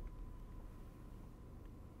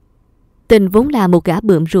 Tình vốn là một gã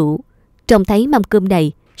bượm rượu, trông thấy mâm cơm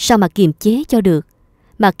này sao mà kiềm chế cho được.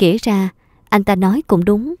 Mà kể ra anh ta nói cũng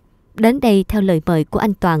đúng, đến đây theo lời mời của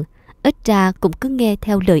anh Toàn, ít ra cũng cứ nghe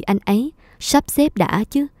theo lời anh ấy, sắp xếp đã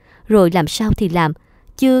chứ, rồi làm sao thì làm,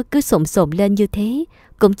 chứ cứ xộm xộm lên như thế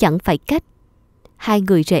cũng chẳng phải cách. Hai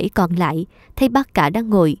người rể còn lại thấy bác cả đang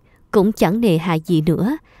ngồi cũng chẳng nề hà gì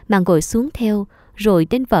nữa mà ngồi xuống theo, rồi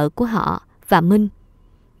đến vợ của họ và Minh.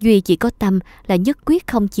 Duy chỉ có Tâm là nhất quyết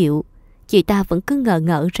không chịu. Chị ta vẫn cứ ngờ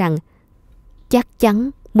ngợ rằng chắc chắn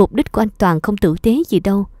mục đích của anh Toàn không tử tế gì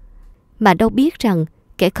đâu, mà đâu biết rằng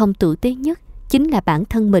kẻ không tử tế nhất chính là bản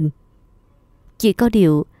thân mình. Chỉ có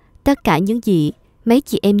điều tất cả những gì mấy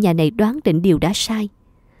chị em nhà này đoán định đều đã sai.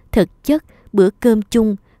 Thực chất bữa cơm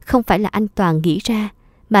chung không phải là anh Toàn nghĩ ra,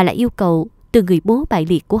 mà là yêu cầu từ người bố bại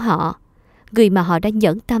liệt của họ, người mà họ đã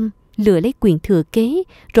nhẫn tâm lừa lấy quyền thừa kế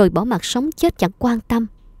rồi bỏ mặc sống chết chẳng quan tâm.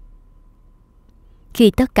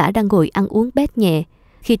 Khi tất cả đang ngồi ăn uống bét nhẹ,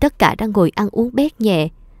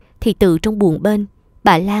 thì từ trong buồng bên,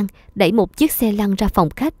 bà Lan đẩy một chiếc xe lăn ra phòng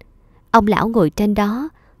khách. Ông lão ngồi trên đó,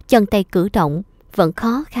 chân tay cử động vẫn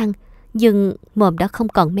khó khăn, nhưng mồm đã không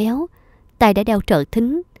còn méo, tay đã đeo trợ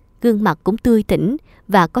thính, gương mặt cũng tươi tỉnh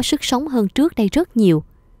và có sức sống hơn trước đây rất nhiều.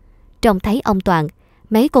 Trông thấy ông Toàn,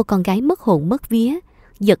 mấy cô con gái mất hồn mất vía,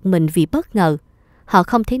 giật mình vì bất ngờ. Họ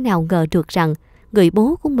không thể nào ngờ được rằng người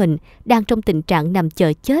bố của mình đang trong tình trạng nằm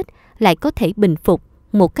chờ chết lại có thể bình phục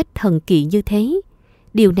một cách thần kỳ như thế.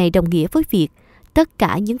 Điều này đồng nghĩa với việc tất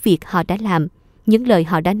cả những việc họ đã làm, những lời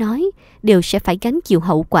họ đã nói đều sẽ phải gánh chịu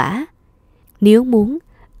hậu quả. Nếu muốn,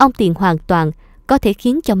 ông Tiền hoàn toàn có thể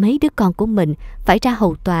khiến cho mấy đứa con của mình phải ra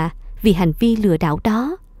hầu tòa vì hành vi lừa đảo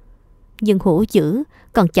đó. Nhưng hổ dữ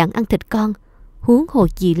còn chẳng ăn thịt con, huống hồ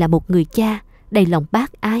gì là một người cha đầy lòng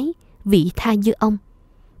bác ái, vị tha như ông.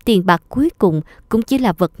 Tiền bạc cuối cùng cũng chỉ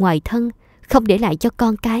là vật ngoài thân, không để lại cho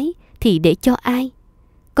con cái thì để cho ai?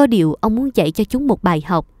 Có điều ông muốn dạy cho chúng một bài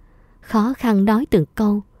học, khó khăn nói từng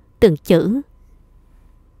câu, từng chữ.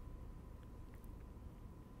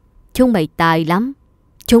 Chúng mày tài lắm,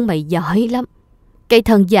 chúng mày giỏi lắm. Cái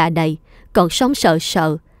thân già này còn sống sợ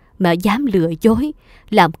sợ mà dám lừa dối,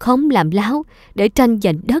 làm khống làm láo để tranh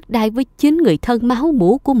giành đất đai với chính người thân máu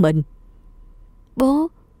mủ của mình. Bố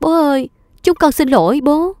ơi, chúng con xin lỗi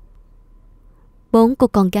bố. 4 cô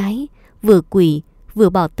con gái vừa quỳ vừa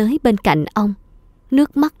bò tới bên cạnh ông,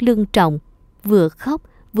 nước mắt lưng tròng, vừa khóc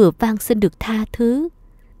vừa van xin được tha thứ.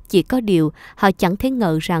 Chỉ có điều họ chẳng thể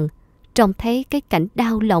ngờ rằng trông thấy cái cảnh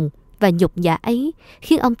đau lòng và nhục nhã ấy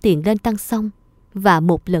khiến ông tiền lên tăng xong và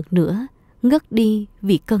một lần nữa ngất đi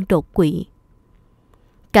vì cơn đột quỵ.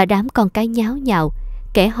 Cả đám con cái nháo nhào,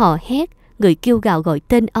 kẻ hò hét, người kêu gào gọi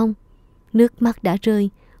tên ông. Nước mắt đã rơi,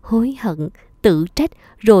 hối hận, tự trách,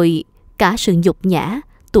 rồi cả sự nhục nhã,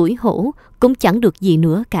 tủi hổ cũng chẳng được gì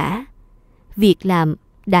nữa cả. Việc làm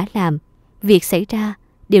đã làm, việc xảy ra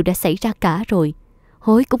đều đã xảy ra cả rồi,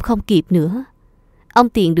 hối cũng không kịp nữa. Ông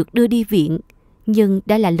tiền được đưa đi viện, nhưng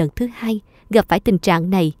đã là lần thứ 2 gặp phải tình trạng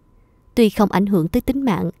này. Tuy không ảnh hưởng tới tính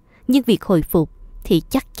mạng, nhưng việc hồi phục thì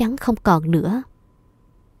chắc chắn không còn nữa.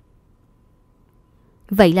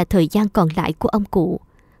 Vậy là thời gian còn lại của ông cụ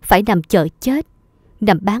phải nằm chờ chết,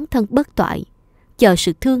 nằm bán thân bất toại, chờ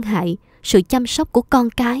sự thương hại, sự chăm sóc của con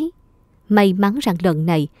cái. May mắn rằng lần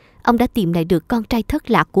này ông đã tìm lại được con trai thất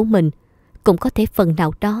lạc của mình, cũng có thể phần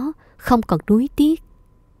nào đó không còn nuối tiếc.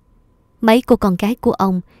 Mấy cô con gái của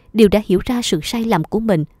ông đều đã hiểu ra sự sai lầm của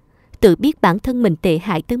mình, tự biết bản thân mình tệ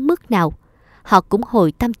hại tới mức nào. Họ cũng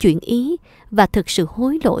hồi tâm chuyển ý và thực sự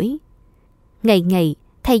hối lỗi. Ngày ngày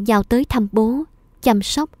thay nhau tới thăm bố, chăm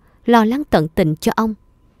sóc, lo lắng tận tình cho ông.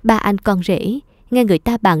 Ba anh con rể nghe người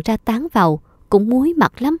ta bàn ra tán vào cũng muối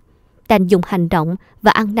mặt lắm, đành dùng hành động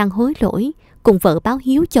và ăn năn hối lỗi cùng vợ báo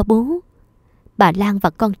hiếu cho bố. Bà Lan và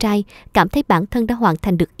con trai cảm thấy bản thân đã hoàn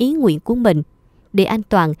thành được ý nguyện của mình, để anh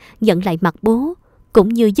Toàn nhận lại mặt bố, cũng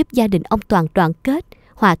như giúp gia đình ông Toàn đoàn kết,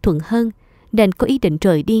 hòa thuận hơn, nên có ý định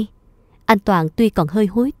rời đi. Anh Toàn tuy còn hơi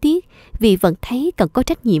hối tiếc vì vẫn thấy cần có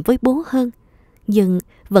trách nhiệm với bố hơn, nhưng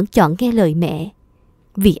vẫn chọn nghe lời mẹ.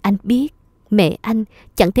 Vì anh biết mẹ anh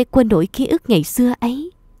chẳng thể quên nổi ký ức ngày xưa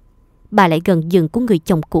ấy. Bà lại gần giường của người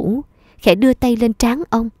chồng cũ, khẽ đưa tay lên trán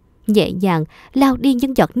ông, nhẹ nhàng lau đi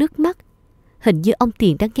những giọt nước mắt. Hình như ông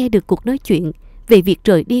Tiền đã nghe được cuộc nói chuyện về việc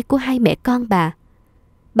rời đi của hai mẹ con bà.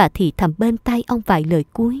 Bà thì thầm bên tai ông vài lời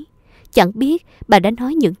cuối. Chẳng biết bà đã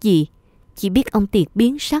nói những gì, chỉ biết ông Tiền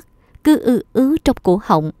biến sắc, cứ ứ trong cổ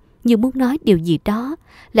họng như muốn nói điều gì đó,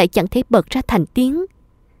 lại chẳng thể bật ra thành tiếng.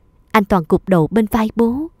 Anh Toàn gục đầu bên vai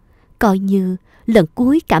bố, coi như lần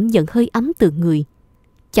cuối cảm nhận hơi ấm từ người.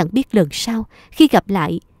 Chẳng biết lần sau khi gặp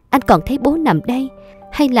lại, anh còn thấy bố nằm đây,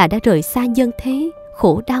 hay là đã rời xa nhân thế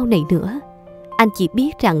khổ đau này nữa. Anh chỉ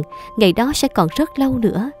biết rằng ngày đó sẽ còn rất lâu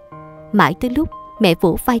nữa. Mãi tới lúc mẹ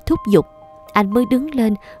vỗ vai thúc giục, anh mới đứng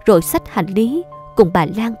lên rồi xách hành lý cùng bà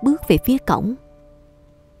Lan bước về phía cổng.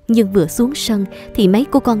 Nhưng vừa xuống sân thì mấy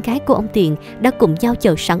cô con gái của ông Tiền đã cùng nhau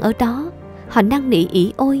chờ sẵn ở đó. Họ năn nỉ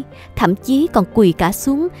ỉ ôi, thậm chí còn quỳ cả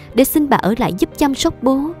xuống để xin bà ở lại giúp chăm sóc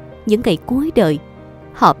bố những ngày cuối đời.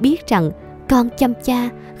 Họ biết rằng con chăm cha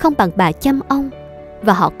không bằng bà chăm ông,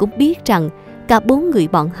 và họ cũng biết rằng cả 4 người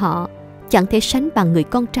bọn họ chẳng thể sánh bằng người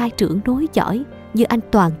con trai trưởng nối giỏi như anh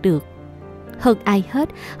Toàn được. Hơn ai hết,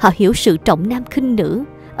 họ hiểu sự trọng nam khinh nữ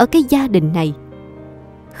ở cái gia đình này.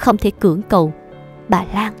 Không thể cưỡng cầu, bà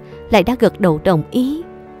Lan lại đã gật đầu đồng ý.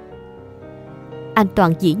 Anh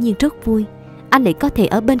Toàn dĩ nhiên rất vui, anh lại có thể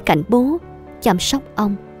ở bên cạnh bố, chăm sóc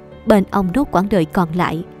ông, bên ông nốt quãng đời còn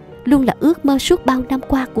lại, luôn là ước mơ suốt bao năm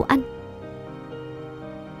qua của anh.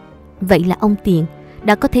 Vậy là ông Tiền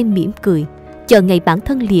đã có thể mỉm cười, chờ ngày bản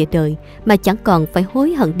thân lìa đời mà chẳng còn phải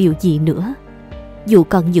hối hận điều gì nữa. Dù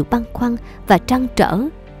còn nhiều băn khoăn và trăn trở,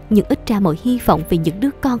 nhưng ít ra mọi hy vọng về những đứa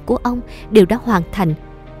con của ông đều đã hoàn thành.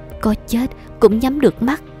 Có chết cũng nhắm được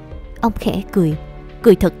mắt. Ông khẽ cười,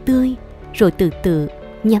 cười thật tươi, rồi từ từ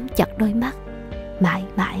nhắm chặt đôi mắt, mãi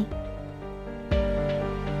mãi.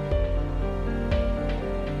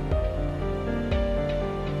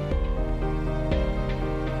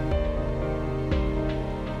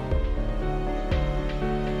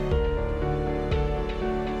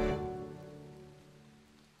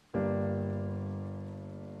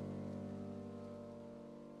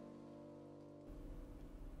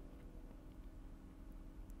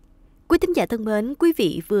 Quý thính giả thân mến, quý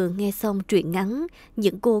vị vừa nghe xong truyện ngắn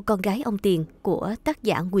Những cô con gái ông Tiền của tác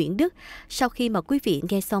giả Nguyễn Đức. Sau khi mà quý vị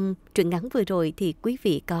nghe xong truyện ngắn vừa rồi thì quý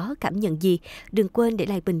vị có cảm nhận gì? Đừng quên để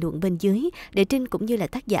lại bình luận bên dưới để Trinh cũng như là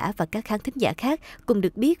tác giả và các khán thính giả khác cùng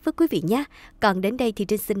được biết với quý vị nhé. Còn đến đây thì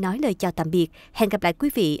Trinh xin nói lời chào tạm biệt. Hẹn gặp lại quý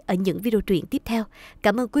vị ở những video truyện tiếp theo.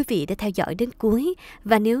 Cảm ơn quý vị đã theo dõi đến cuối.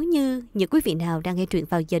 Và nếu như những quý vị nào đang nghe truyện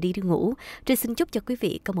vào giờ đi ngủ, Trinh xin chúc cho quý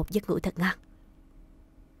vị có một giấc ngủ thật ngon.